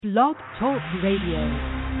Blog Talk Radio.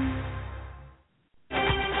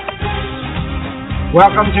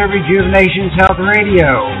 Welcome to Rejuvenations Health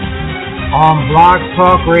Radio on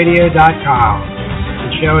blogtalkradio.com.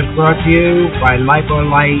 The show is brought to you by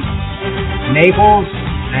Lipolite Naples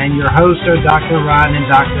and your hosts are Dr. Ron and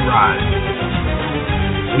Dr.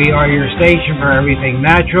 Ron. We are your station for everything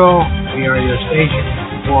natural. We are your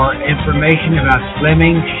station for information about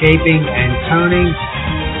slimming, shaping, and toning.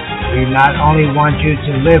 We not only want you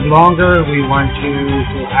to live longer, we want you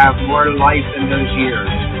to have more life in those years.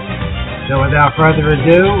 So without further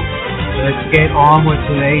ado, let's get on with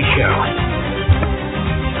today's show.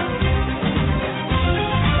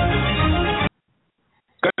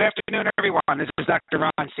 Good afternoon, everyone. This is Dr.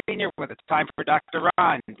 Ron Sr. with It's Time for Dr.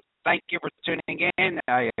 Ron. Thank you for tuning in.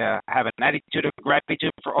 I have an attitude of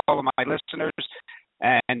gratitude for all of my listeners.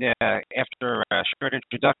 And after a short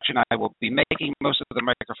introduction, I will be making most of the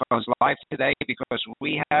microphones live today because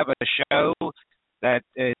we have a show that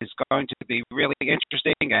is going to be really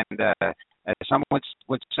interesting. And as someone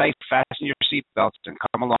would say, fasten your seatbelts and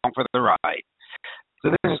come along for the ride. So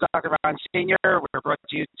this is Dr. Ron Sr. We're brought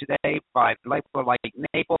to you today by Lipolite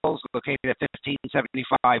Naples, located at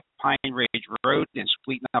 1575 Pine Ridge Road in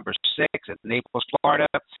suite number 6 in Naples, Florida.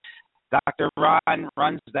 Dr. Ron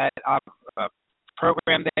runs that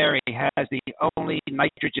program there. He has the only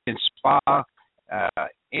nitrogen spa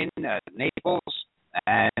in Naples,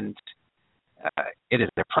 and it is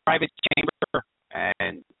a private chamber,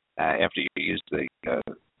 and after you use the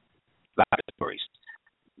laboratories.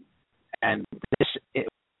 And this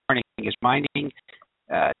warning is reminding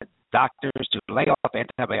doctors to lay off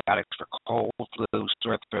antibiotics for cold, flu,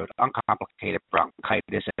 sore throat, uncomplicated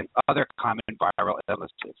bronchitis, and other common viral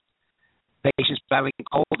illnesses. Patients battling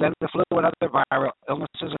cold and the flu and other viral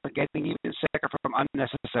illnesses are getting even sicker from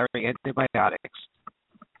unnecessary antibiotics.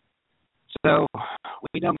 So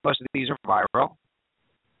we know most of these are viral,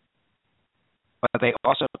 but they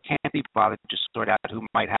also can't be bothered to sort out who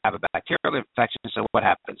might have a bacterial infection. So what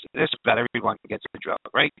happens? Just about everyone gets the drug,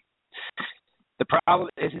 right? The problem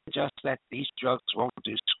isn't just that these drugs won't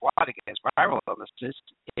do squat against viral illnesses.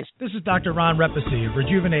 This is Dr. Ron Repasy of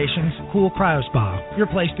Rejuvenations Cool Cryo Spa, your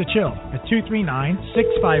place to chill at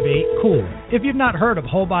 239-658-COOL. If you've not heard of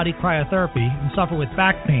whole body cryotherapy and suffer with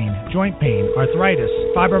back pain, joint pain, arthritis,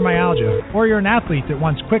 fibromyalgia, or you're an athlete that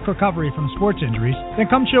wants quick recovery from sports injuries, then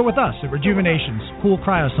come chill with us at Rejuvenations Cool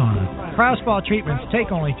Cryo Sauna. Cryo Spa treatments take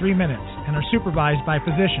only 3 minutes and are supervised by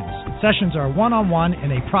physicians. Sessions are one-on-one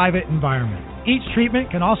in a private environment. Each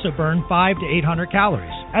treatment can also burn 500 to 800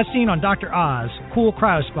 calories. As seen on Dr. Oz, Cool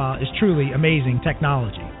Cryo Spa is truly amazing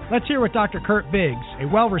technology. Let's hear what Dr. Kurt Biggs, a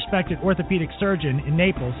well-respected orthopedic surgeon in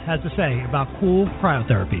Naples, has to say about Cool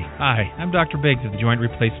Cryotherapy. Hi, I'm Dr. Biggs of the Joint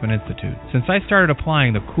Replacement Institute. Since I started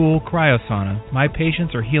applying the Cool Cryosauna, my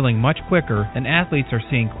patients are healing much quicker and athletes are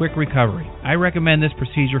seeing quick recovery. I recommend this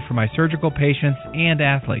procedure for my surgical patients and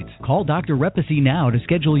athletes. Call Dr. Repasy now to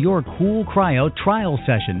schedule your Cool Cryo trial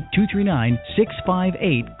session.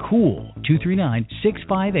 239-658-COOL.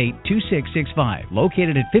 239-658-2665.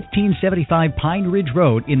 Located at 1575 Pine Ridge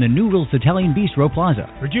Road in the New Rules Italian Bistro Plaza.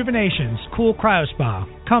 Rejuvenations Cool Cryo Spa.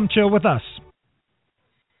 Come chill with us.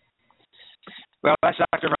 Well, that's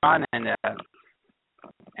Dr. Ron and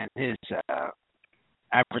his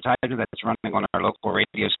advertisement that's running on our local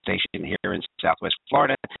radio station here in Southwest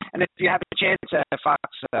Florida. And if you have a chance, Fox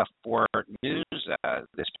 4 News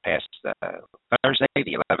this past Thursday,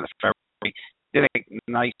 the 11th of February, did a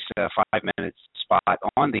nice 5-minute spot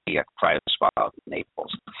on the cryo spa of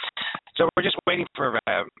Naples. So we're just waiting for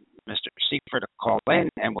Mr. Seifer to call in,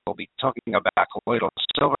 and we'll be talking about colloidal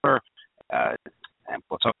silver, and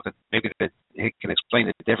we'll talk maybe that he can explain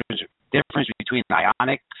the difference between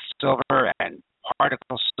ionic silver and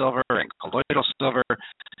particle silver and colloidal silver,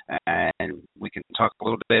 and we can talk a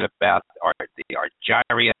little bit about the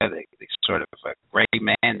argyria, the sort of gray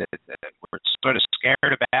man that we're sort of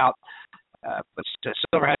scared about. But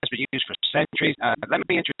silver has been used for centuries. Let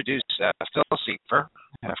me introduce Phil Seifer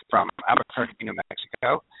from Albuquerque, New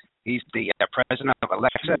Mexico. He's the president of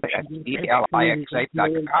Alexa at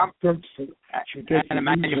ELIXA.com and a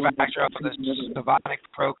manufacturer of the Sovonic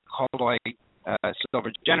Pro Colloid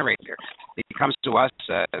silver generator. He comes to us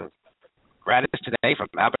gratis today from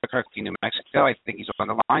Albuquerque, New Mexico. I think he's on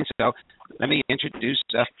the line. So let me introduce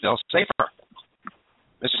Phil Seifer.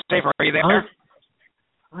 Mr. Seifer, are you there?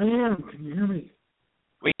 I am. Can you hear me?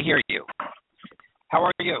 We hear you. How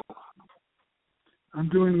are you? I'm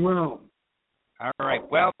doing well. All right.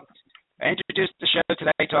 Well, I introduced the show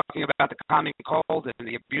today talking about the common cold and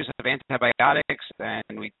the abuse of antibiotics,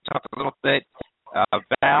 and we talked a little bit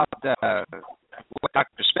about with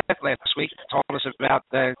Dr. Smith last week, told us about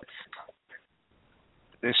the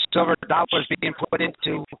silver dollars being put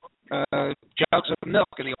into jugs of milk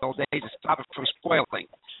in the old days to stop it from spoiling.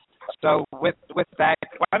 So with that,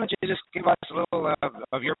 why don't you just give us a little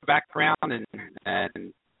of your background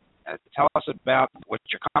and tell us about what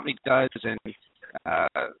your company does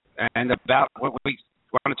and about what we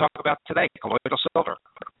want to talk about today, colloidal silver.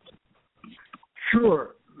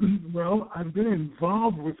 Sure. Well, I've been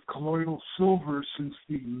involved with colloidal silver since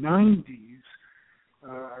the 90s.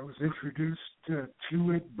 I was introduced to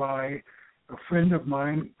it by a friend of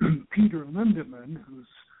mine, Peter Lindemann, who's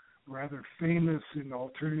rather famous in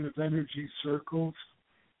alternative energy circles.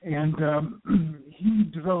 And he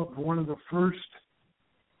developed one of the first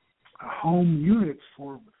home units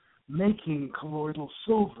for making colloidal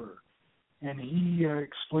silver. And he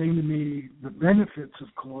explained to me the benefits of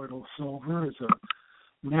colloidal silver as a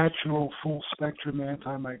natural full-spectrum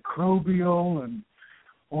antimicrobial and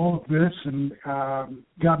all of this, and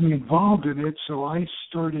got me involved in it. So I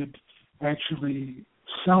started actually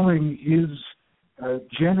selling his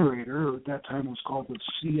generator. At that time it was called the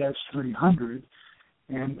CS300.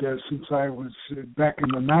 And since I was back in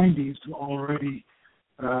the 90s already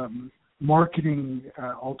marketing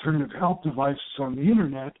alternative health devices on the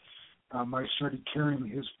internet, I started carrying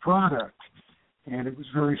his product, and it was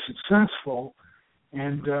very successful.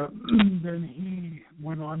 And then he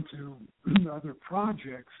went on to other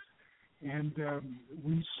projects, and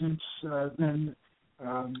we since then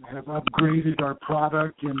have upgraded our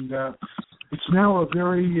product, and it's now a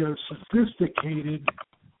very sophisticated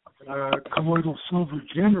colloidal silver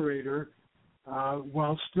generator,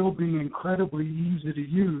 while still being incredibly easy to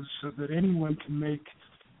use, so that anyone can make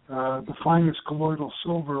the finest colloidal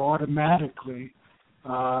silver automatically.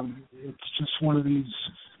 It's just one of these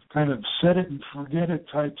kind of set it and forget it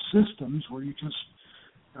type systems where you just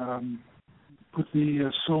put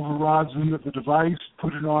the silver rods into the device,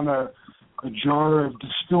 put it on a jar of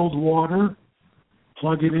distilled water,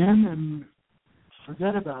 plug it in, and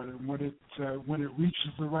forget about it. When it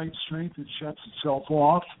reaches the right strength, it shuts itself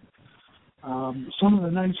off. Some of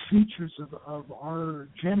the nice features of our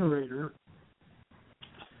generator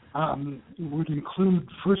would include,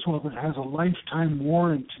 first of all, it has a lifetime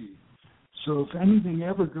warranty. So if anything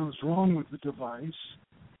ever goes wrong with the device,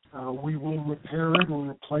 we will repair it or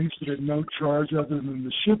replace it at no charge other than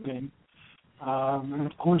the shipping. And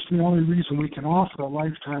of course, the only reason we can offer a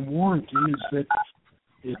lifetime warranty is that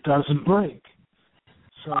it doesn't break.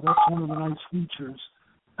 So that's one of the nice features.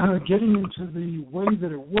 Getting into the way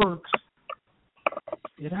that it works,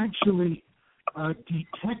 it actually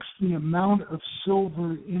detects the amount of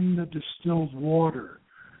silver in the distilled water.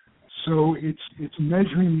 So it's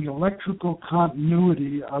measuring the electrical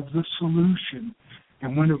continuity of the solution,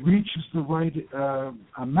 and when it reaches the right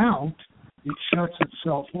amount, it shuts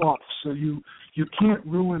itself off. So you can't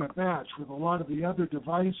ruin a batch. With a lot of the other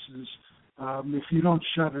devices, if you don't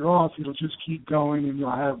shut it off, it'll just keep going, and you'll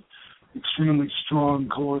have extremely strong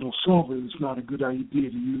colloidal silver. It's not a good idea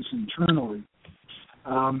to use internally.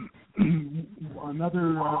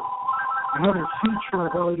 Another feature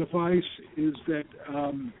of our device is that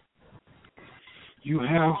you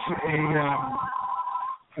have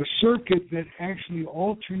a circuit that actually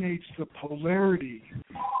alternates the polarity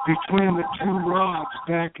between the two rods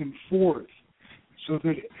back and forth, so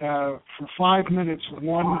that for 5 minutes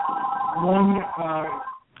one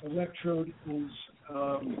electrode is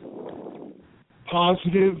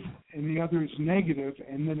positive and the other is negative,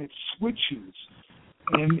 and then it switches.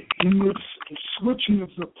 And in this switching of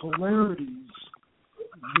the polarities,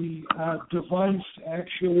 the device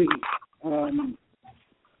actually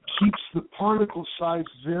keeps the particle size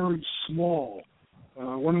very small.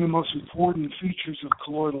 One of the most important features of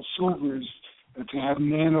colloidal silver is to have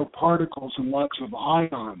nanoparticles and lots of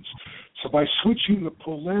ions. So by switching the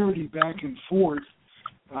polarity back and forth,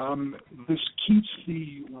 this keeps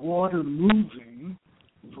the water moving,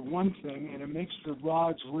 for one thing, and it makes the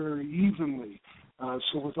rods wear evenly.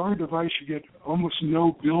 So with our device, you get almost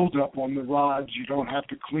no buildup on the rods. You don't have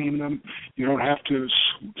to clean them. You don't have to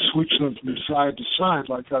switch them from side to side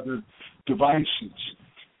like other devices.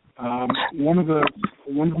 One of the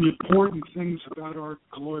important things about our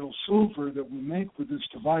colloidal silver that we make with this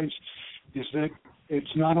device is that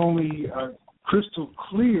it's not only crystal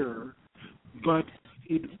clear, but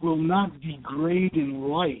it will not degrade in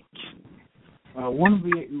light. One of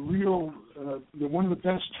the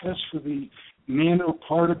best tests for the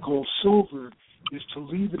nanoparticle silver is to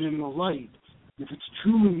leave it in the light. If it's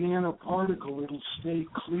truly nanoparticle, it'll stay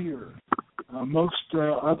clear. Most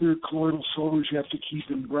other colloidal silvers you have to keep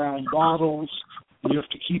in brown bottles. You have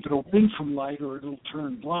to keep it away from light or it'll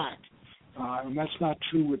turn black. and that's not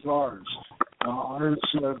true with ours. Ours,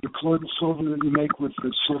 the colloidal silver that you make with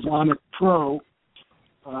the Sylvonic Pro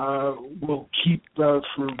will keep for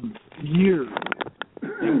years.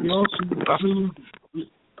 And we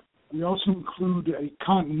also include a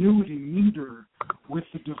continuity meter with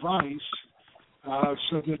the device,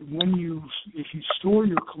 so that if you store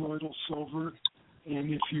your colloidal silver,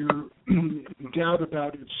 and if you're in doubt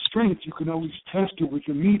about its strength, you can always test it with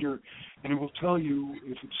the meter, and it will tell you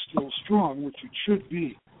if it's still strong, which it should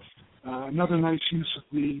be. Another nice use of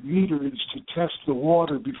the meter is to test the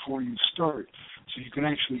water before you start, so you can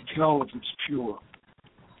actually tell if it's pure.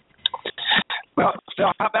 Well,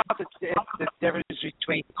 so how about the difference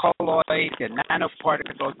between colloid and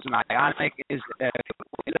nanoparticles and ionic? What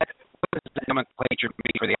is the nomenclature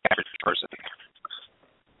mean for the average person?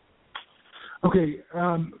 Okay,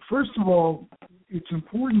 first of all, it's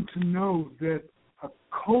important to know that a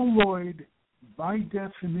colloid, by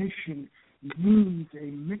definition, means a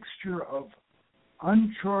mixture of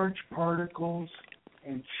uncharged particles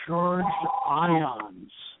and charged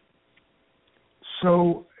ions.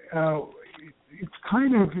 So it's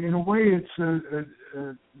kind of, in a way, it's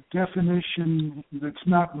a definition that's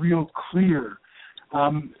not real clear.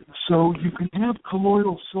 So you can have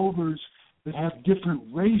colloidal silvers that have different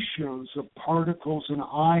ratios of particles and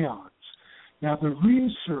ions. Now, the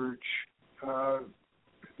research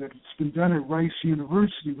that's been done at Rice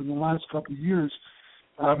University in the last couple of years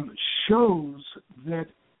shows that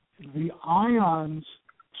the ions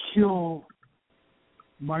kill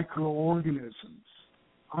microorganisms.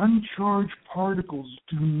 Uncharged particles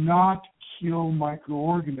do not kill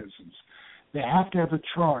microorganisms. They have to have a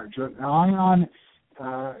charge. An ion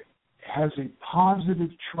has a positive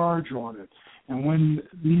charge on it. And when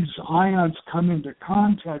these ions come into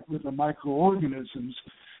contact with the microorganisms,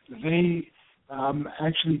 they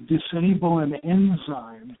actually disable an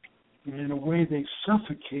enzyme, and in a way they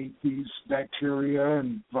suffocate these bacteria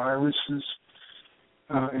and viruses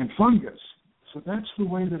and fungus. So that's the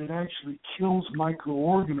way that it actually kills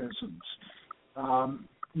microorganisms.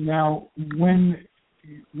 Now, when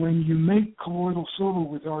you make colloidal silver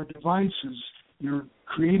with our devices, you're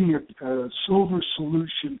creating a silver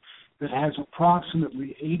solution that has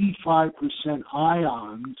approximately 85%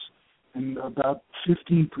 ions and about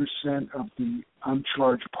 15% of the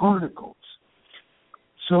uncharged particles.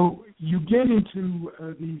 So you get into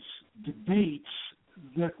these debates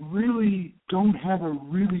that really don't have a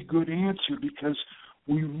really good answer, because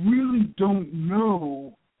we really don't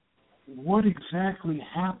know what exactly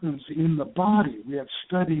happens in the body. We have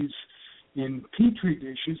studies in Petri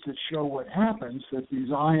dishes that show what happens, that these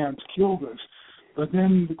ions kill us. But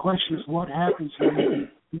then the question is, what happens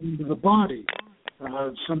into the body?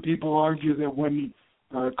 Some people argue that when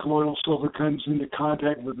colloidal silver comes into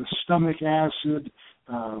contact with the stomach acid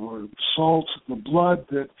or salts of the blood,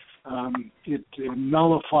 that it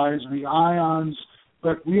nullifies the ions.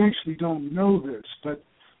 But we actually don't know this. But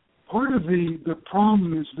part of the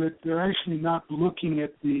problem is that they're actually not looking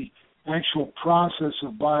at the actual process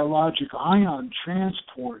of biologic ion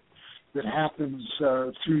transport that happens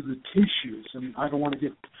through the tissues. And I don't want to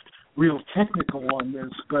get real technical on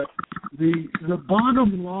this, but the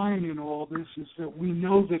bottom line in all this is that we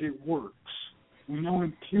know that it works. We know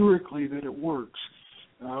empirically that it works.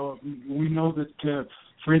 We know that,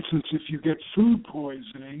 for instance, if you get food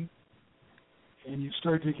poisoning and you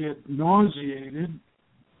start to get nauseated,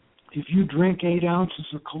 if you drink 8 ounces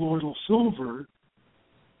of colloidal silver,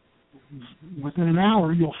 within an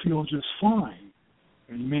hour you'll feel just fine.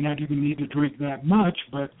 And you may not even need to drink that much,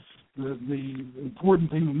 but the important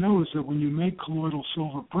thing to know is that when you make colloidal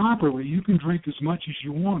silver properly, you can drink as much as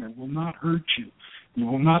you want. It will not hurt you. You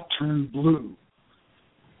will not turn blue.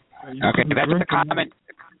 Okay, that's a common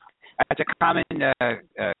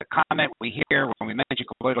comment we hear when we mention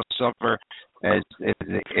colloidal silver is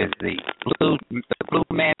the blue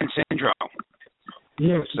man syndrome.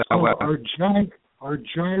 Yes, so,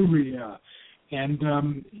 argyria. And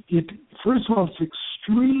first of all, it's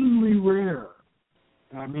extremely rare.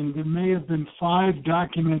 I mean, there may have been 5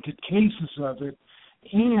 documented cases of it,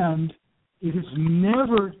 and it has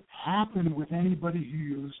never happened with anybody who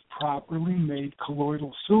used properly made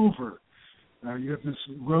colloidal silver. You have this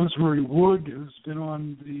Rosemary Wood, who's been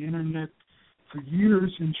on the internet for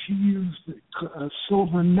years, and she used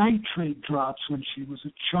silver nitrate drops when she was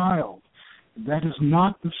a child. That is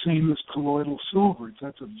not the same as colloidal silver.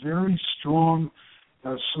 That's a very strong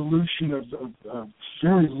solution of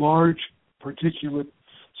very large particulate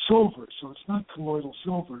silver, so it's not colloidal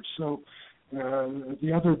silver. So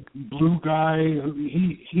the other blue guy,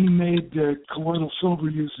 he made colloidal silver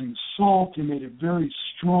using salt. He made it very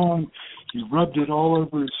strong. He rubbed it all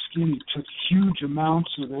over his skin. He took huge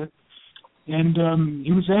amounts of it. And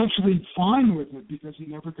he was actually fine with it because he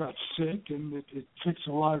never got sick, and it fixed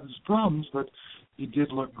a lot of his problems, but he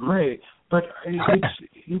did look great. But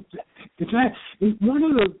one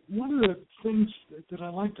of the things that I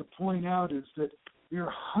like to point out is that there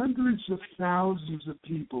are hundreds of thousands of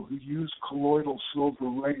people who use colloidal silver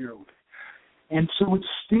regularly. And so it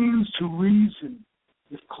stands to reason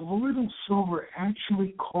if colloidal silver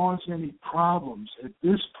actually caused any problems, at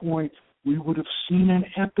this point we would have seen an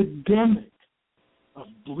epidemic of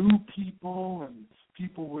blue people and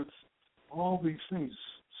people with all these things.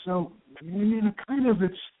 So, I mean,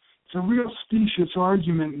 it's a real specious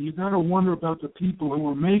argument, and you've got to wonder about the people who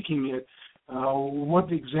are making it.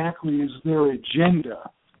 What exactly is their agenda?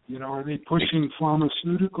 You know, are they pushing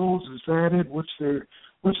pharmaceuticals? Is that it?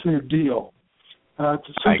 What's their deal?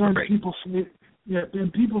 Sometimes people say,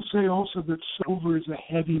 and people say also that silver is a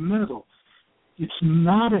heavy metal. It's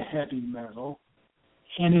not a heavy metal,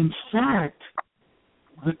 and in fact,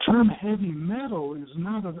 the term heavy metal is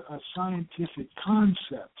not a scientific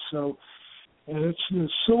concept. So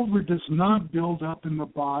silver does not build up in the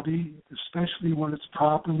body, especially when it's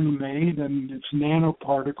properly made and it's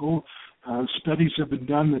nanoparticle. Studies have been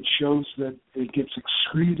done that shows that it gets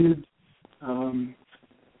excreted.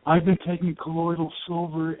 I've been taking colloidal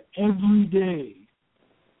silver every day,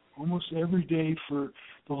 almost every day for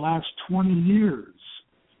the last 20 years.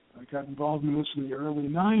 I got involved in this in the early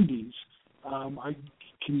 90s. I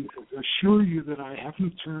can assure you that I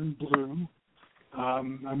haven't turned blue.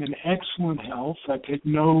 I'm in excellent health. I take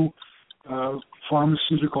no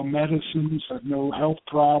pharmaceutical medicines. I have no health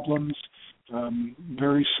problems.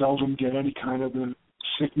 Very seldom get any kind of a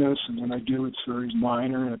sickness, and when I do, it's very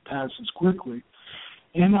minor and it passes quickly.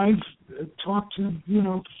 And I've talked to,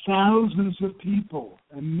 thousands of people,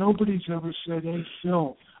 and nobody's ever said, "Hey,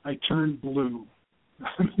 Phil, I turned blue."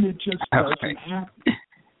 I mean, it just doesn't happen.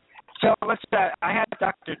 So let's. I had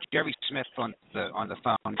Dr. Jerry Smith on the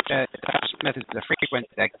phone. Dr. Smith is a frequent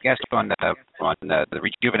guest on the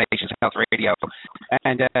Rejuvenation Health Radio.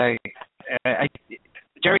 And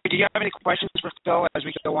Jerry, do you have any questions for Phil as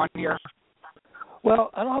we go on here?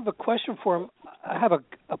 Well, I don't have a question for him. I have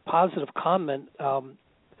a positive comment.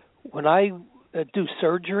 When I do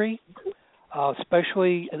surgery,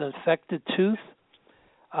 especially an infected tooth,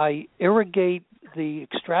 I irrigate the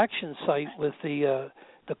extraction site with the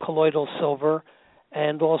colloidal silver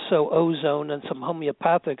and also ozone and some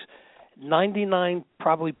homeopathics.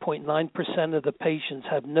 99.9% of the patients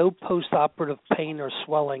have no post-operative pain or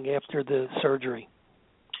swelling after the surgery.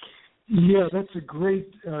 Yeah, that's a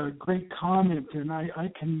great comment, and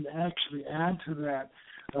I can actually add to that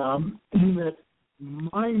in that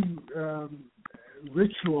my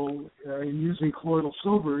ritual in using colloidal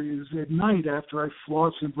silver is at night after I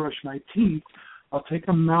floss and brush my teeth, I'll take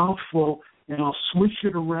a mouthful and I'll swish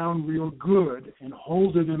it around real good and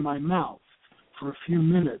hold it in my mouth for a few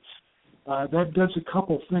minutes. That does a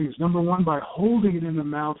couple things. Number one, by holding it in the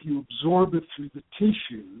mouth, you absorb it through the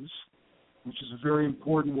tissues, which is a very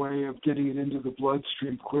important way of getting it into the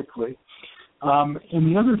bloodstream quickly. And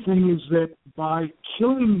the other thing is that by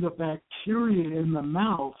killing the bacteria in the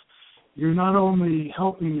mouth, you're not only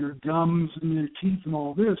helping your gums and your teeth and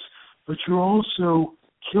all this, but you're also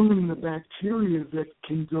killing the bacteria that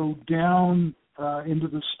can go down into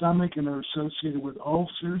the stomach and are associated with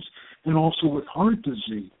ulcers and also with heart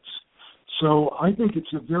disease. So I think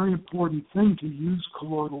it's a very important thing to use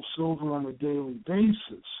colloidal silver on a daily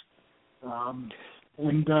basis.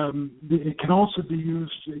 And it can also be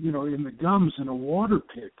used, in the gums in a water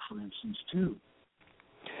pick, for instance, too.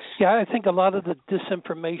 Yeah, I think a lot of the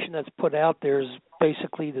disinformation that's put out there is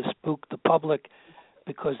basically to spook the public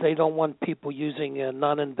because they don't want people using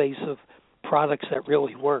non-invasive products that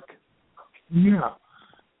really work. Yeah.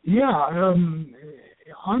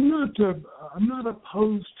 I'm not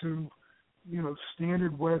opposed to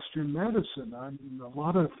standard Western medicine. A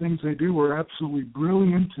lot of the things they do are absolutely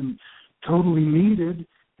brilliant and totally needed,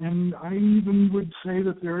 and I even would say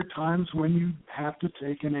that there are times when you have to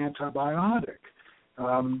take an antibiotic,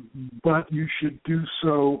 but you should do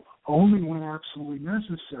so only when absolutely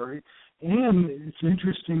necessary. And it's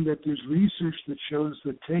interesting that there's research that shows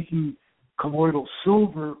that taking colloidal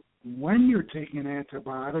silver when you're taking an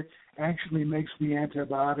antibiotic actually makes the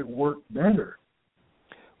antibiotic work better.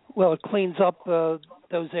 Well, it cleans up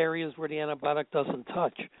those areas where the antibiotic doesn't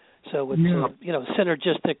touch. So it's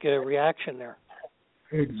synergistic reaction there.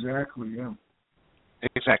 Exactly, yeah.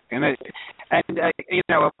 Exactly. And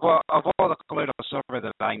of all the colloidal silver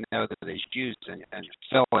that I know that is used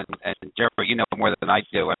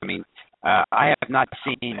not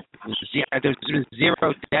seen there's been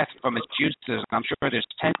zero deaths from its uses. I'm sure there's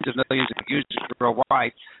tens of millions of users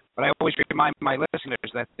worldwide. But I always remind my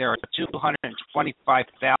listeners that there are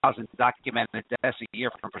 225,000 documented deaths a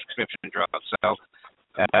year from prescription drugs. So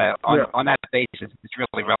on that basis, it's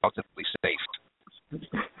really relatively safe.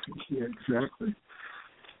 Yeah, exactly.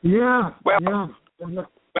 Yeah.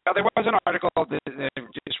 Well, there was an article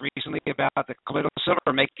just recently about the colloidal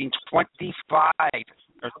silver making 25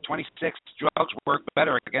 or 26 drugs work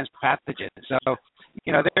better against pathogens. So,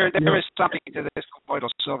 there is something to this colloidal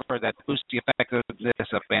silver that boosts the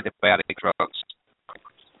effectiveness of antibiotic drugs.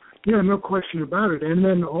 Yeah, no question about it. And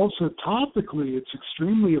then also topically, it's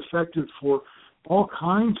extremely effective for all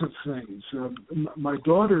kinds of things. My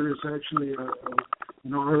daughter is actually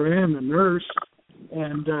an RN, a nurse,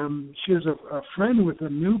 and she has a friend with a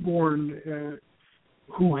newborn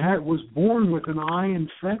who was born with an eye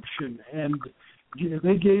infection, and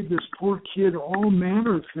they gave this poor kid all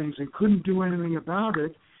manner of things and couldn't do anything about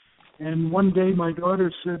it. And one day my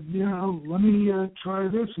daughter said, let me try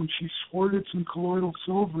this, and she squirted some colloidal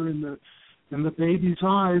silver in the baby's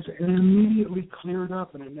eyes, and it immediately cleared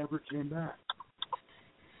up, and it never came back.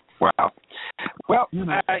 Wow. Well, in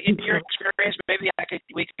your experience, maybe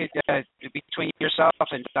we could between yourself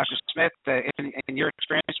and Dr. Smith, in your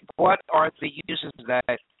experience, what are the uses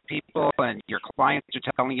that people and your clients are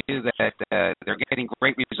telling you that they're getting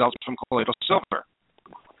great results from colloidal silver?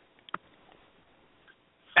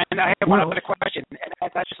 And I have one other question,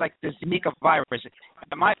 and that's just like the Zika virus.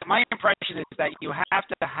 My impression is that you have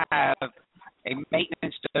to have a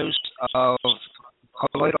maintenance dose of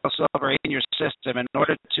colloidal silver in your system in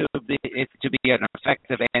order to be an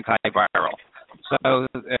effective antiviral. So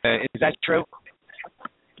is that true?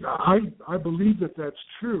 I believe that that's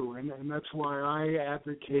true, and that's why I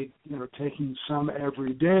advocate taking some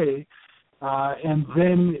every day. And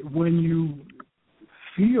then when you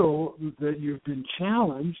feel that you've been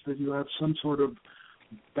challenged, that you have some sort of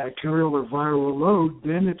bacterial or viral load,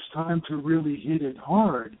 then it's time to really hit it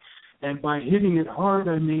hard. And by hitting it hard,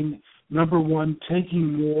 I mean, number one,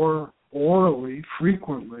 taking more orally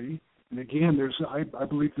frequently. And again, I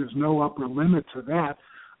believe there's no upper limit to that.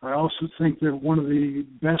 I also think that one of the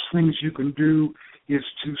best things you can do is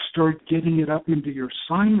to start getting it up into your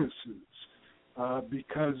sinuses,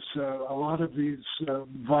 because a lot of these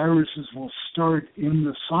viruses will start in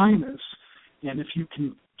the sinus, and if you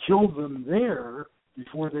can kill them there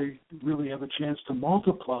before they really have a chance to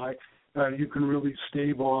multiply, you can really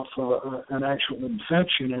stave off an actual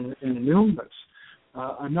infection and an illness.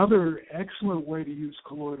 Another excellent way to use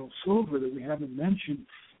colloidal silver that we haven't mentioned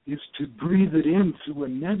is to breathe it in through a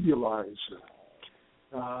nebulizer.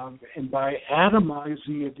 And by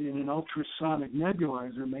atomizing it in an ultrasonic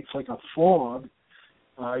nebulizer, it makes like a fog.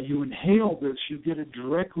 You inhale this, you get it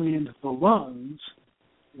directly into the lungs,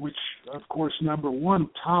 which, of course, number one,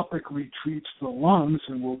 topically treats the lungs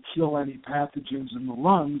and will kill any pathogens in the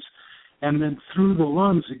lungs. And then through the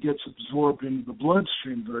lungs, it gets absorbed into the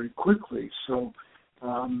bloodstream very quickly. So,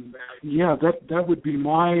 that would be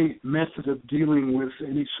my method of dealing with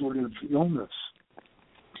any sort of illness.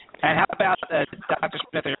 And how about Dr.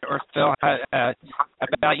 Smith or Phil,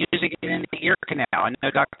 about using it in the ear canal? I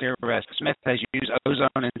know Dr. Smith has used ozone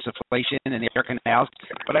insufflation in the ear canals,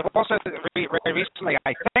 but I've also recently,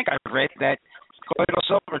 I think I've read that colloidal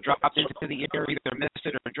silver dropped into the ear, either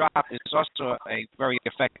misted or dropped, is also a very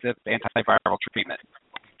effective antiviral treatment.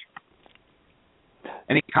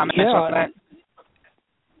 Any comments on that?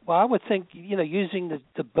 Well, I would think, using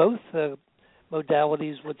the both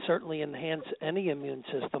modalities would certainly enhance any immune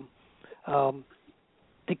system.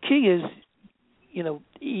 The key is,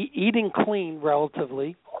 eating clean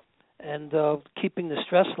relatively and keeping the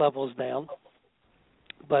stress levels down.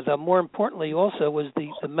 But more importantly also was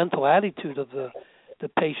the mental attitude of the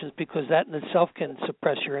patients, because that in itself can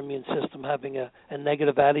suppress your immune system, having a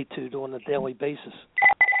negative attitude on a daily basis.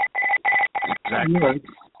 Exactly.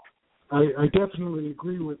 Yeah, I definitely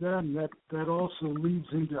agree with that, and that also leads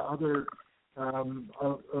into other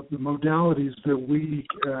of the modalities that we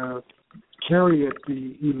carry at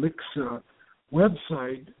the Elixa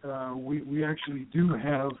website. We actually do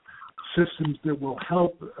have systems that will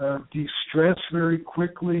help de-stress very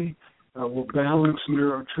quickly, will balance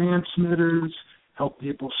neurotransmitters, help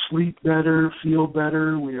people sleep better, feel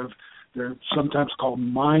better. They're sometimes called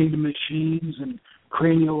mind machines and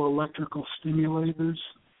cranial electrical stimulators.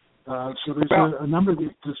 So there's a number of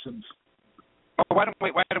these systems. Why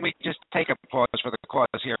don't we just take a pause for the cause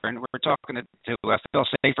here, and we're talking to Phil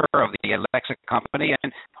Safer of the Elixa company.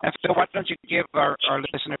 And Phil, why don't you give our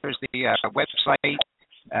listeners the website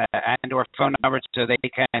and or phone number so they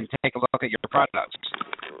can take a look at your products?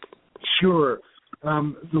 Sure.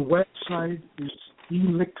 The website is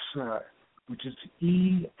Elixa, which is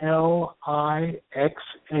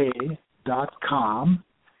ELIXA.com.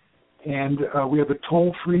 And we have a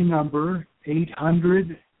toll-free number,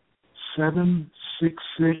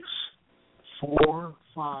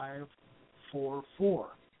 800-766-4544.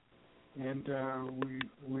 And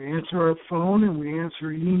we answer our phone and we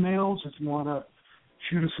answer emails if you want to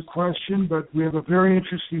shoot us a question. But we have a very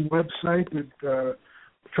interesting website that we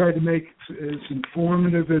try to make as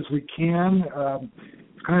informative as we can.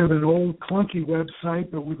 It's kind of an old, clunky website,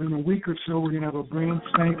 but within a week or so we're going to have a brand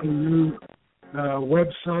spanking new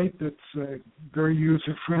website that's very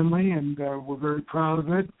user-friendly, and we're very proud of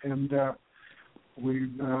it. And we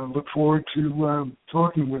look forward to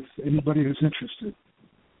talking with anybody who's interested.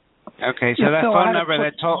 Okay, so that phone number,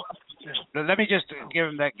 let me just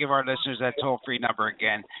give our listeners that toll-free number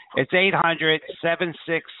again. It's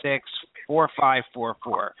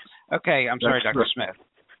 800-766-4544. Okay, I'm sorry, Dr. Smith.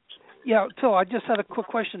 Yeah, Phil, I just had a quick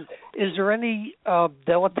question. Is there any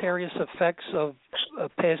deleterious effects of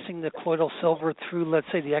passing the colloidal silver through, let's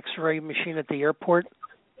say, the X-ray machine at the airport?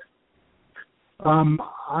 I'll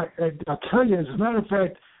tell you, as a matter of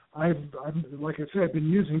fact, like I said, I've been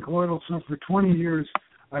using colloidal silver for 20 years.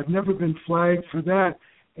 I've never been flagged for that.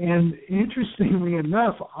 And interestingly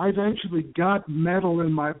enough, I've actually got metal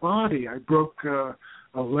in my body. I broke a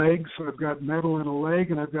leg, so I've got metal in a leg,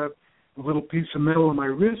 and I've got a little piece of metal in my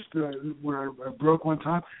wrist where I broke one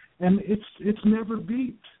time, and it's never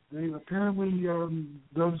beeped. Apparently,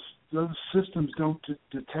 those systems don't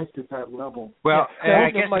detect at that level. Well,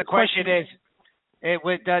 I guess the question is,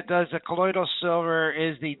 does the colloidal silver,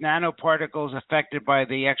 is the nanoparticles affected by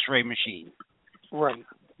the X-ray machine? Right.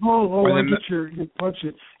 Oh, I get your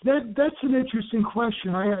question. That's an interesting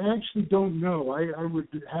question. I actually don't know. I would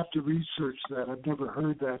have to research that. I've never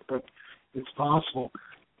heard that, but it's possible.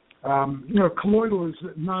 Colloidal is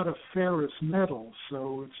not a ferrous metal,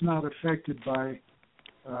 so it's not affected by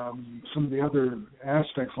some of the other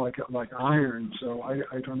aspects like iron. So I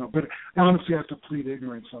don't know. But I honestly have to plead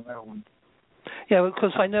ignorance on that one. Yeah,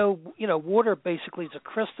 because I know, water basically is a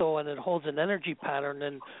crystal and it holds an energy pattern.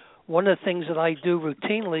 And one of the things that I do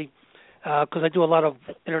routinely, because I do a lot of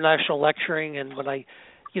international lecturing, and when I,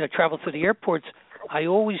 travel to the airports, I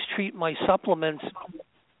always treat my supplements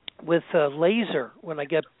with laser when I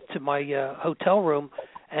get to my hotel room,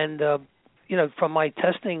 and from my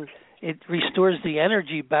testing, it restores the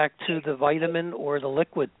energy back to the vitamin or the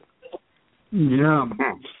liquid. Yeah,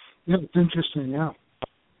 it's interesting. Yeah,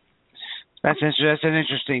 that's an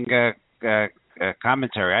interesting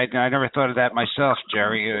commentary. I never thought of that myself,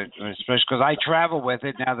 Jerry, especially because I travel with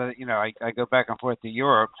it now that I go back and forth to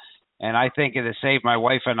Europe. And I think it has saved my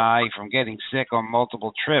wife and I from getting sick on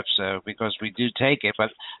multiple trips because we do take it,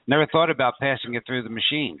 but never thought about passing it through the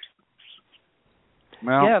machine.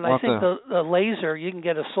 Well, yeah, and I think the laser, you can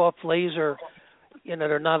get a soft laser,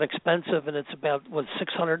 they're not expensive, and it's about,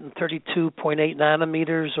 632.8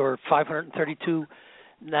 nanometers or 532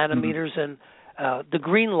 nanometers, and the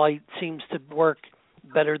green light seems to work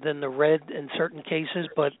better than the red in certain cases,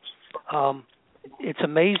 but it's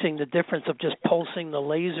amazing the difference of just pulsing the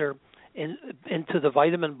laser into the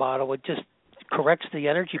vitamin bottle. It just corrects the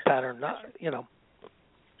energy pattern,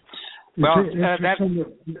 Well,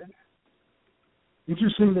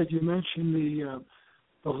 interesting that you mentioned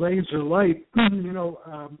the laser light.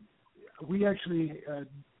 We actually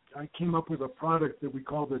I came up with a product that we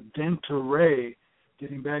call the Dentarray,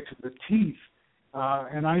 getting back to the teeth,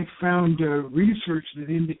 and I found research that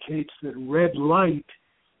indicates that red light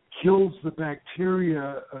kills the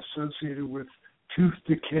bacteria associated with tooth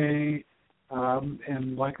decay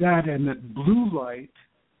and like that, and that blue light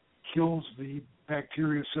kills the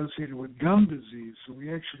bacteria associated with gum disease. So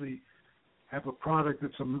we actually have a product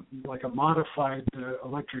that's like a modified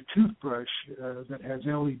electric toothbrush that has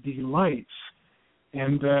LED lights.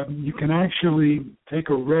 And you can actually take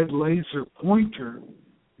a red laser pointer.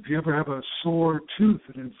 If you ever have a sore tooth,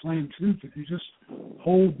 an inflamed tooth, if you just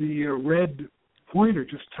hold the red pointer,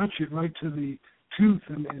 just touch it right to the tooth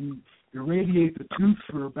and irradiate the tooth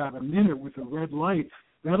for about a minute with a red light,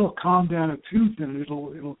 that'll calm down a tooth and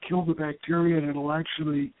it'll kill the bacteria and it'll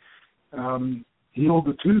actually heal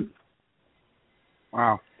the tooth.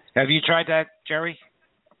 Wow. Have you tried that, Jerry?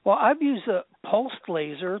 Well, I've used a pulsed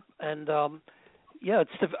laser, and I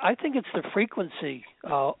think it's the frequency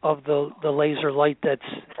of the laser light that's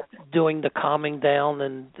doing the calming down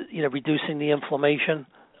and reducing the inflammation.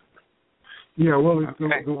 Yeah, well,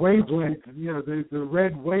 the wavelength, the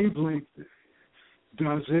red wavelength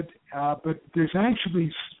does it, but there's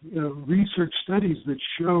actually research studies that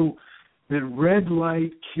show that red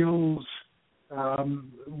light kills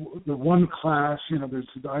the one class, there's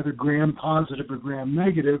either gram-positive or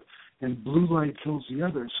gram-negative, and blue light kills the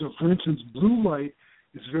other. So, for instance, blue light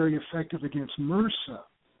is very effective against MRSA.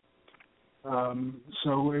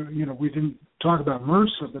 We didn't talk about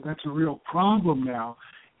MRSA, but that's a real problem now.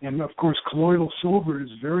 And, of course, colloidal silver is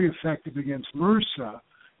very effective against MRSA.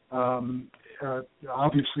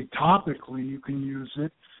 Obviously, topically, you can use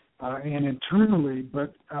it, and internally.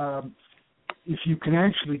 But if you can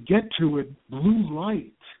actually get to it, blue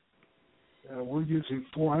light, we're using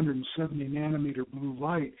 470 nanometer blue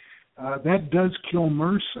light, that does kill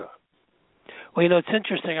MRSA. Well, it's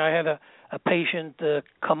interesting. I had a patient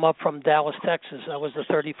come up from Dallas, Texas. I was the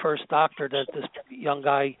 31st doctor that this young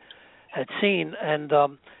guy had seen. And,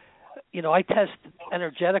 I test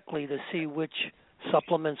energetically to see which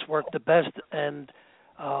supplements work the best. And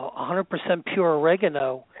 100% pure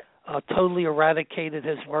oregano totally eradicated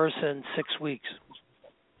his MRSA in 6 weeks.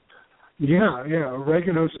 Yeah,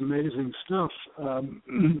 oregano's amazing stuff.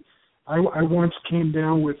 I once came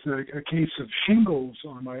down with a case of shingles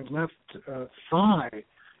on my left thigh,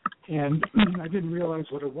 and I didn't realize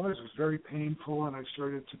what it was. It was very painful, and I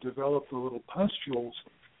started to develop the little pustules.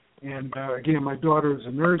 And again, my daughter is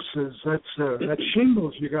a nurse, says, that's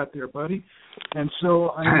shingles you got there, buddy. And so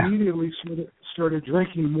I immediately started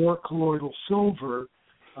drinking more colloidal silver,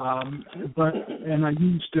 and I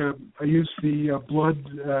used the blood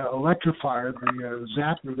electrifier, the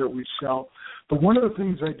zapper that we sell. But one of the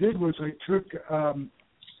things I did was I took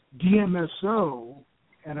DMSO,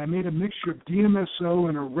 and I made a mixture of DMSO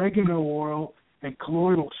and oregano oil and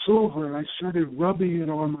colloidal silver, and I started rubbing it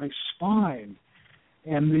on my spine.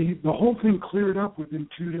 And the whole thing cleared up within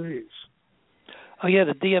 2 days. Oh, yeah,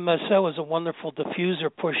 the DMSO is a wonderful diffuser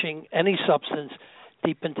pushing any substance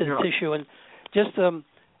deep into the tissue. And just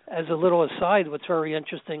as a little aside, what's very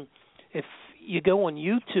interesting, if you go on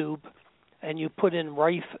YouTube and you put in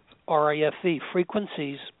RIFE, R-I-F-E,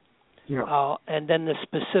 frequencies, and then the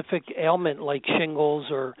specific ailment like shingles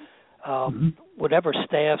or whatever,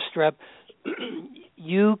 staph, strep,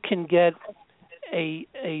 you can get a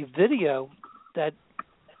video that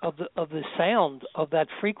of the sound of that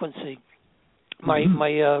frequency. My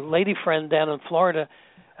lady friend down in Florida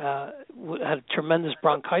had a tremendous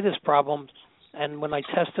bronchitis problem, and when I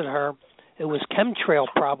tested her, it was chemtrail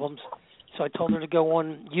problems. So I told her to go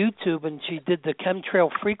on YouTube, and she did the chemtrail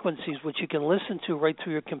frequencies, which you can listen to right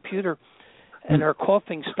through your computer, and her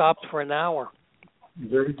coughing stopped for an hour.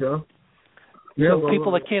 There you go. Yeah, so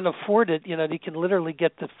people that can't afford it, they can literally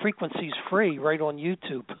get the frequencies free right on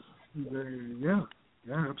YouTube.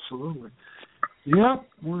 Yeah, absolutely. Yeah,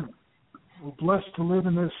 we're blessed to live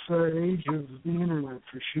in this age of the internet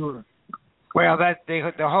for sure. Well,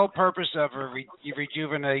 the whole purpose of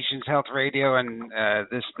Rejuvenations Health Radio and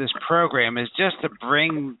this program is just to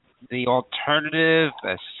bring the alternative,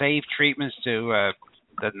 safe treatments to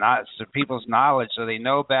people's knowledge, so they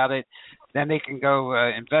know about it. Then they can go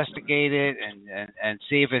investigate it and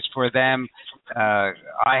see if it's for them.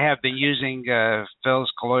 I have been using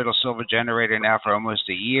Phil's colloidal silver generator now for almost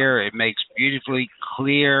a year. It makes beautifully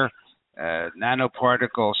clear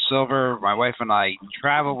nanoparticle silver. My wife and I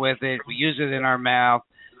travel with it. We use it in our mouth.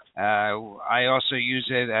 I also use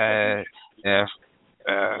it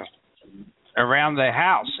around the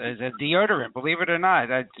house as a deodorant, believe it or not.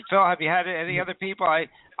 Phil, have you had any other people? I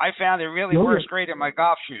found it really works great in my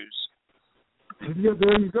golf shoes. Yeah,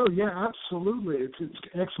 there you go. Yeah, absolutely. It's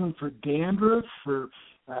excellent for dandruff, for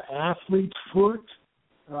athlete's foot.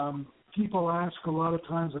 People ask a lot of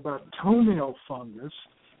times about toenail fungus,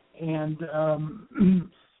 and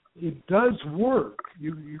it does work.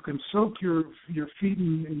 You can soak your feet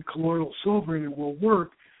in colloidal silver and it will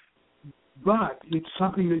work, but it's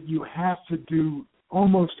something that you have to do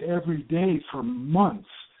almost every day for months.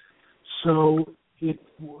 So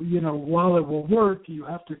while it will work, you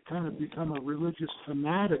have to kind of become a religious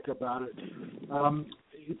fanatic about it.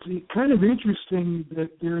 It's kind of interesting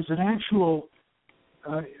that there's an actual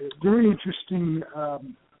very interesting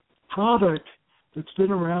product that's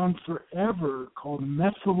been around forever called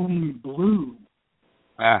methylene blue,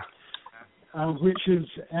 which is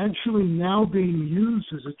actually now being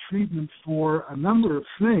used as a treatment for a number of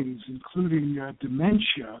things, including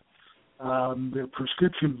dementia. There are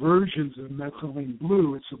prescription versions of methylene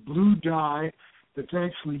blue. It's a blue dye that's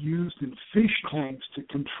actually used in fish tanks to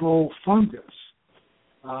control fungus.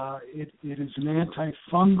 It is an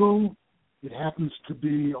antifungal. It happens to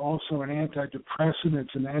be also an antidepressant.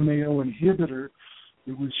 It's an MAO inhibitor.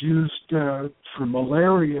 It was used for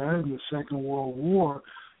malaria in the Second World War.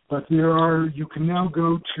 But you can now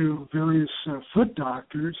go to various foot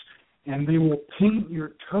doctors, and they will paint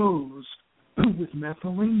your toes with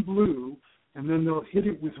methylene blue and then they'll hit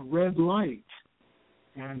it with red light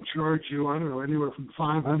and charge you, I don't know, anywhere from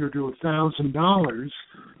 $500 to $1,000.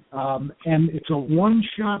 And it's a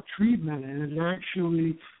one-shot treatment, and it's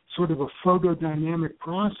actually sort of a photodynamic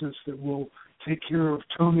process that will take care of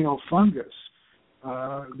toenail fungus.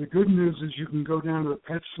 The good news is you can go down to the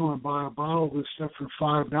pet store and buy a bottle of this stuff for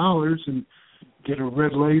 $5 and get a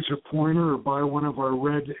red laser pointer or buy one of our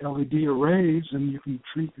red LED arrays, and you can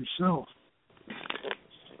treat yourself.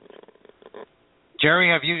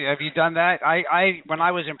 Jerry, have you done that? I when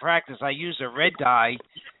I was in practice, I used a red dye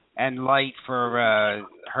and light for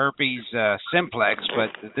herpes simplex,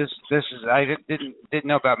 but this is I didn't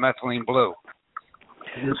know about methylene blue.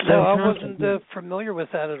 No, I wasn't familiar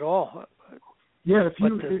with that at all. Yeah,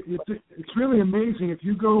 it's really amazing. If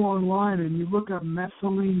you go online and you look up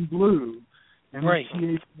methylene blue,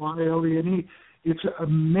 METHYLENE, it's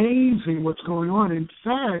amazing what's going on. In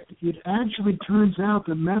fact, it actually turns out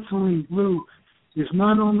that methylene blue is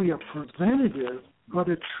not only a preventative, but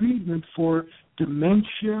a treatment for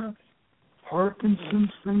dementia,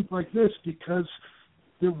 Parkinson's, things like this, because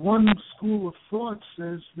the one school of thought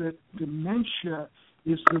says that dementia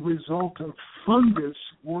is the result of fungus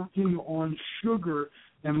working on sugar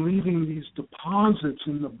and leaving these deposits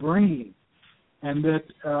in the brain. And that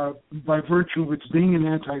by virtue of its being an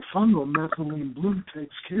antifungal, methylene blue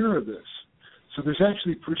takes care of this. So there's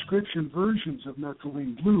actually prescription versions of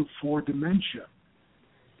methylene blue for dementia.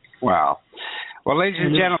 Wow. Well, ladies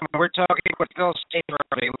and gentlemen, we're talking with Phil Schaefer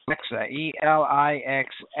of Elixa,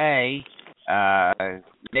 ELIXA,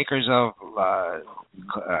 makers of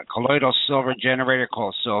colloidal silver generator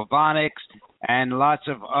called Sylvonix, and lots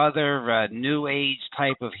of other new age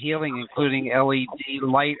type of healing, including LED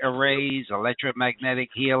light arrays, electromagnetic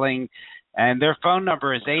healing. And their phone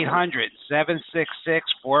number is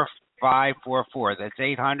 800-766-4544. That's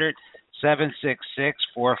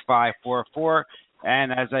 800-766-4544.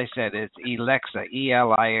 And as I said, it's Elixa,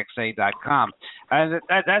 ELIXA.com. And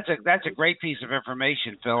that's a great piece of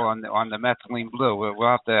information, Phil, on the methylene blue. We'll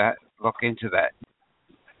have to look into that.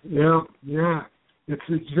 Yeah.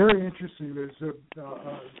 It's very interesting. There's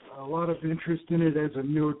a lot of interest in it as a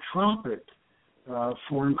nootropic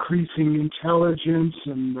for increasing intelligence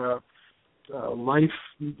and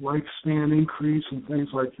lifespan increase and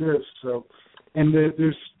things like this. So, and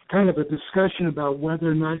there's kind of a discussion about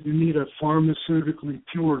whether or not you need a pharmaceutically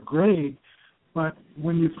pure grade, but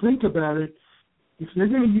when you think about it, if they're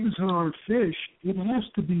going to use it on fish, it has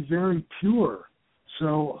to be very pure.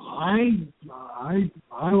 So I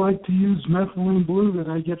like to use methylene blue that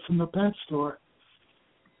I get from the pet store.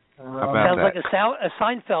 Sounds like a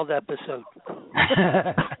Seinfeld episode.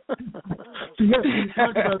 So yes, we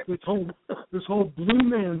talk about this whole blue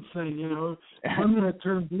man thing. You know, if I'm going to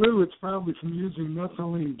turn blue, it's probably from using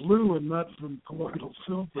methylene blue and not from colloidal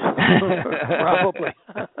silver. Probably.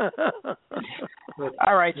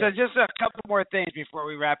 All right. So just a couple more things before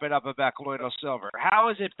we wrap it up about colloidal silver. How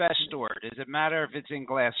is it best stored? Does it matter if it's in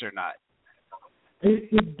glass or not?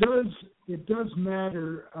 It does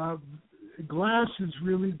matter. Glass is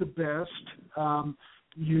really the best.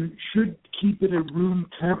 You should keep it at room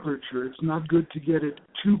temperature. It's not good to get it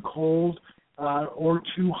too cold or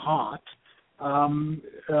too hot.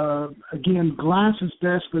 Again, glass is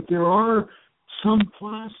best, but there are some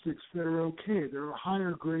plastics that are okay. There are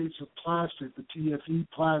higher grades of plastic, the TFE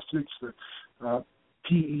plastics, the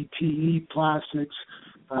PETE plastics,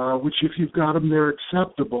 which if you've got them, they're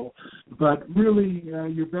acceptable. But really,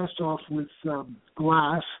 you're best off with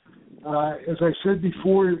glass. As I said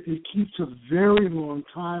before, it keeps a very long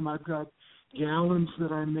time. I've got gallons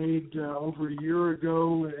that I made over a year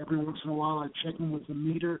ago. Every once in a while, I check them with the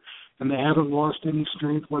meter, and they haven't lost any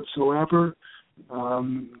strength whatsoever.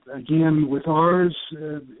 Again, with ours,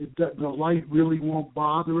 the light really won't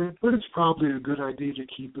bother it, but it's probably a good idea to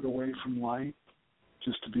keep it away from light,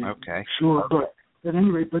 just to be sure. But at any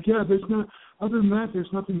rate, other than that,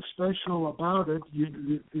 there's nothing special about it.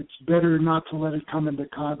 It's better not to let it come into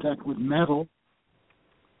contact with metal.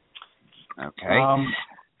 Okay.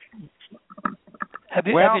 Have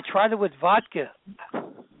you tried it with vodka?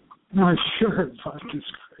 No, sure,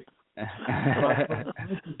 vodka's great.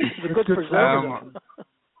 It's a good preservative.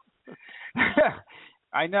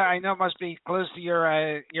 I know. It must be close to your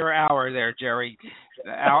hour there, Jerry.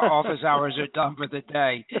 Office hours are done for the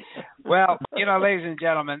day. Well, ladies and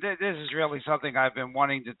gentlemen, this is really something I've been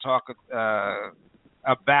wanting to talk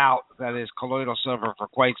about. That is colloidal silver for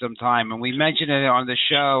quite some time, and we mentioned it on the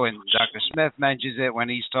show. And Dr. Smith mentions it when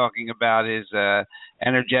he's talking about his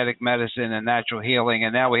energetic medicine and natural healing.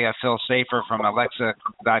 And now we have Phil Schaefer from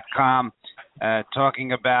Elixa.com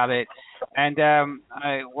talking about it. And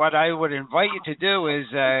what I would invite you to do is,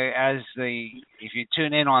 if you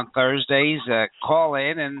tune in on Thursdays, call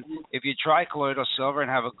in, and if you try colloidal silver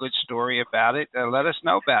and have a good story about it, let us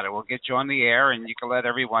know about it. We'll get you on the air, and you can let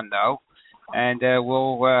everyone know. And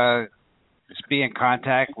we'll just be in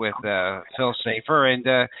contact with Phil Safer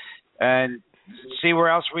and see where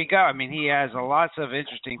else we go. I mean, he has lots of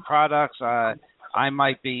interesting products. I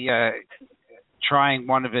might be trying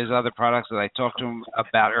one of his other products that I talked to him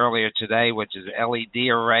about earlier today, which is LED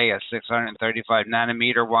array, a 635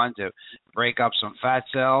 nanometer one to break up some fat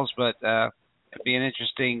cells. But it'd be an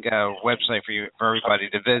interesting website for everybody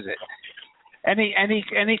to visit.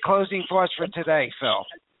 Any closing thoughts for today, Phil?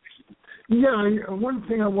 Yeah, one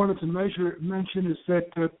thing I wanted to mention is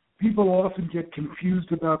that people often get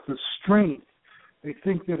confused about the strength. They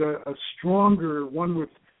think that a stronger one with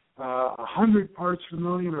 100 parts per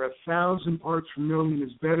million or 1,000 parts per million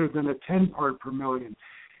is better than a 10 part per million.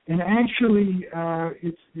 And actually,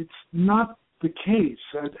 it's not the case.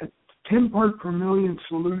 A 10 part per million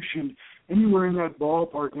solution, anywhere in that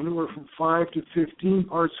ballpark, anywhere from 5 to 15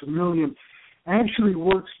 parts per million, actually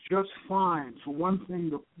works just fine. For one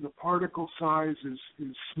thing, the particle size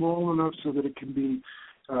is small enough so that it can be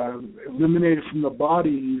eliminated from the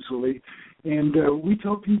body easily. And we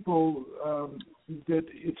tell people that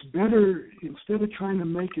it's better, instead of trying to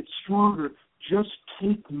make it stronger, just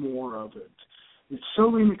take more of it. It's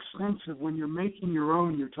so inexpensive when you're making your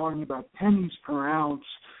own. You're talking about pennies per ounce.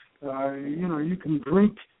 You can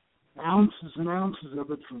drink ounces and ounces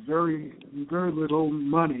of it for very, very little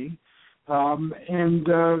money. And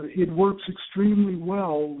it works extremely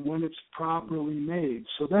well when it's properly made.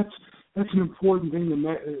 So that's an important thing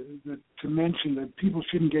to mention, that people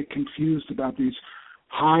shouldn't get confused about these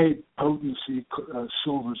high potency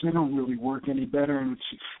silvers. They don't really work any better, and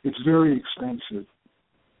it's very expensive.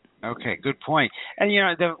 Okay, good point. And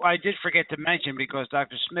I did forget to mention, because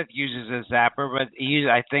Dr. Smith uses a zapper, but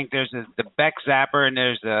I think there's the Beck zapper and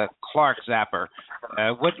there's the Clark zapper.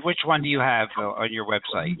 Which one do you have on your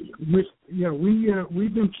website?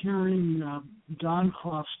 We've been carrying Don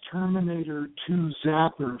Croft's Terminator 2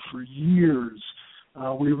 zapper for years.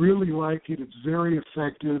 We really like it. It's very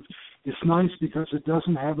effective. It's nice because it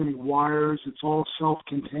doesn't have any wires. It's all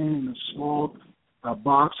self-contained in a small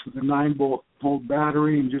box with a 9-volt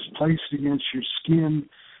battery, and just placed against your skin.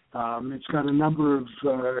 It's got a number of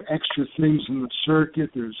extra things in the circuit.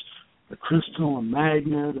 There's a crystal, a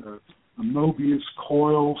magnet, a Mobius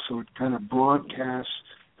coil, so it kind of broadcasts.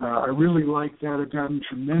 I really like that. I've gotten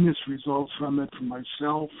tremendous results from it for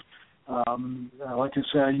myself. Like I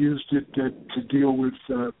said, I used it to deal with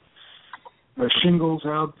a shingles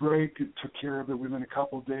outbreak. It took care of it within a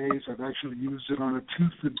couple of days. I've actually used it on a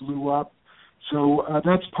tooth that blew up. So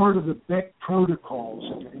that's part of the Beck protocols.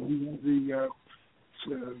 The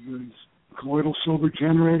colloidal silver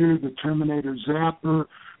generator, the Terminator zapper.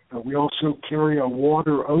 We also carry a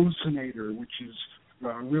water ozonator, which is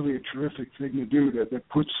really a terrific thing to do. That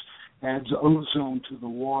adds ozone to the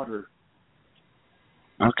water.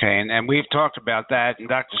 Okay, and we've talked about that, and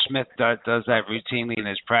Dr. Smith does that routinely in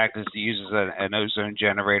his practice. He uses an ozone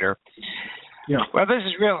generator. Yeah. Well, this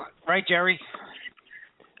is real, right, Jerry?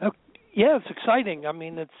 Yeah, it's exciting. I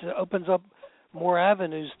mean, it opens up more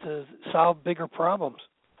avenues to solve bigger problems.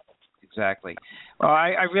 Exactly. Well,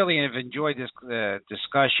 I really have enjoyed this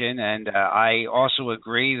discussion, and I also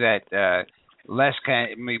agree that less can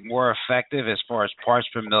be more effective as far as parts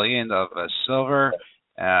per million of silver,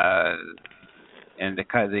 and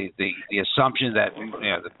the assumption that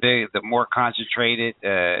the more concentrated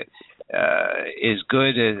is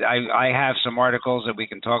good. I have some articles that we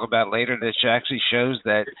can talk about later that actually shows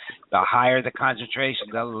that the higher the concentration,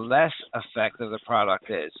 the less effective the product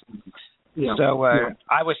is. Yeah. So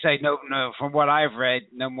I would say no. From what I've read,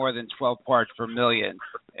 no more than 12 parts per million.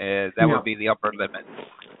 That would be the upper limit.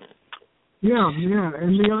 Yeah,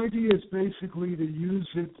 and the idea is basically to use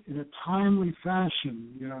it in a timely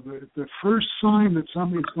fashion. The first sign that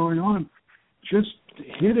something's going on, just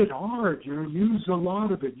hit it hard. Use a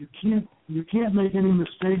lot of it. You can't make any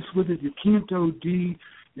mistakes with it. You can't OD.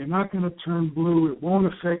 You're not going to turn blue. It won't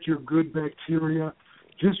affect your good bacteria.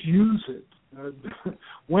 Just use it.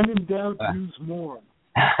 When in doubt, use more.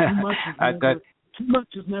 Too much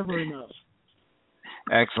is never enough.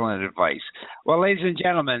 Excellent advice. Well, ladies and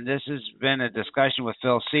gentlemen, this has been a discussion with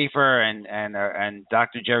Phil Safer and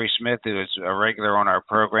Dr. Jerry Smith, who is a regular on our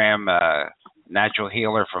program, natural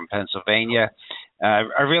healer from Pennsylvania.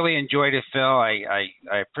 I really enjoyed it, Phil. I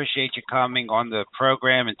appreciate you coming on the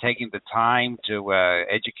program and taking the time to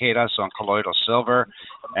educate us on colloidal silver.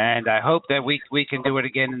 And I hope that we can do it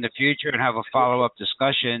again in the future and have a follow-up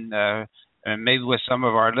discussion and maybe with some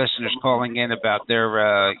of our listeners calling in about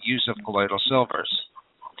their use of colloidal silvers.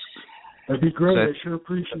 That'd be great. I sure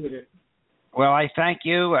appreciate it. Well, I thank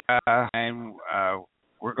you, and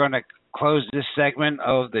we're going to close this segment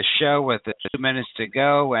of the show with 2 minutes to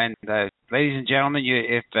go. And ladies and gentlemen,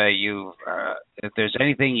 if there's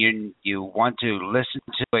anything you want to listen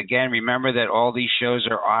to again, remember that all these shows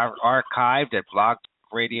are archived at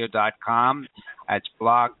blogtalkradio.com. That's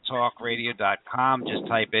blogtalkradio.com. Just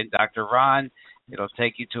type in Dr. Ron. It'll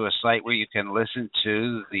take you to a site where you can listen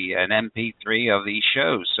to an MP3 of these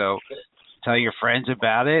shows. So tell your friends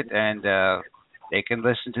about it, and they can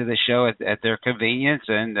listen to the show at their convenience.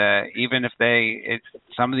 And even if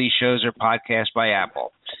some of these shows are podcast by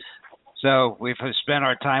Apple. So we've spent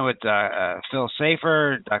our time with Phil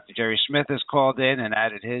Safer. Dr. Jerry Smith has called in and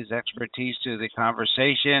added his expertise to the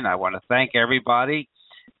conversation. I want to thank everybody.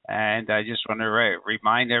 And I just want to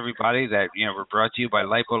remind everybody that, we're brought to you by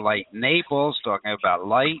LipoLite Naples, talking about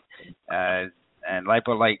light. And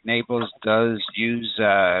LipoLite Naples does use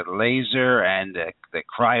laser and the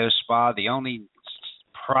CryoSpa, the only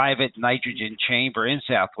private nitrogen chamber in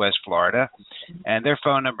Southwest Florida. And their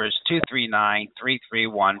phone number is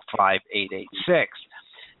 239-331-5886.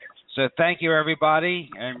 So thank you, everybody.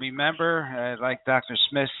 And remember, like Dr.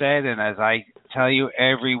 Smith said, and as I tell you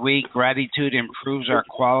every week, gratitude improves our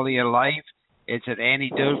quality of life. It's an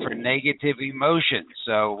antidote for negative emotions.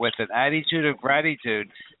 So with an attitude of gratitude,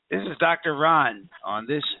 this is Dr. Ron on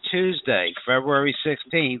this Tuesday, February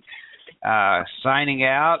 16th, signing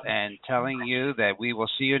out and telling you that we will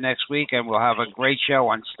see you next week, and we'll have a great show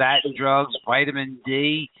on statin drugs, vitamin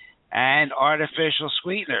D, and artificial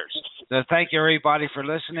sweeteners. So thank you, everybody, for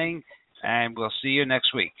listening, and we'll see you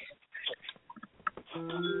next week.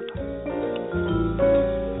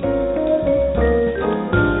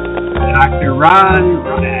 Dr. Ron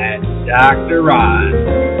and Dr. Ron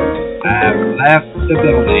have left the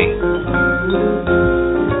building.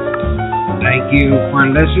 Thank you for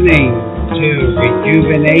listening to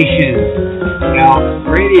Rejuvenation Health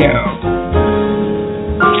Radio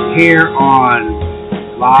here on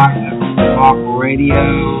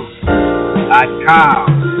blogtalkradio.com.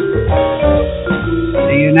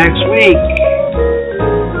 See you next week.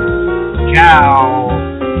 Ciao.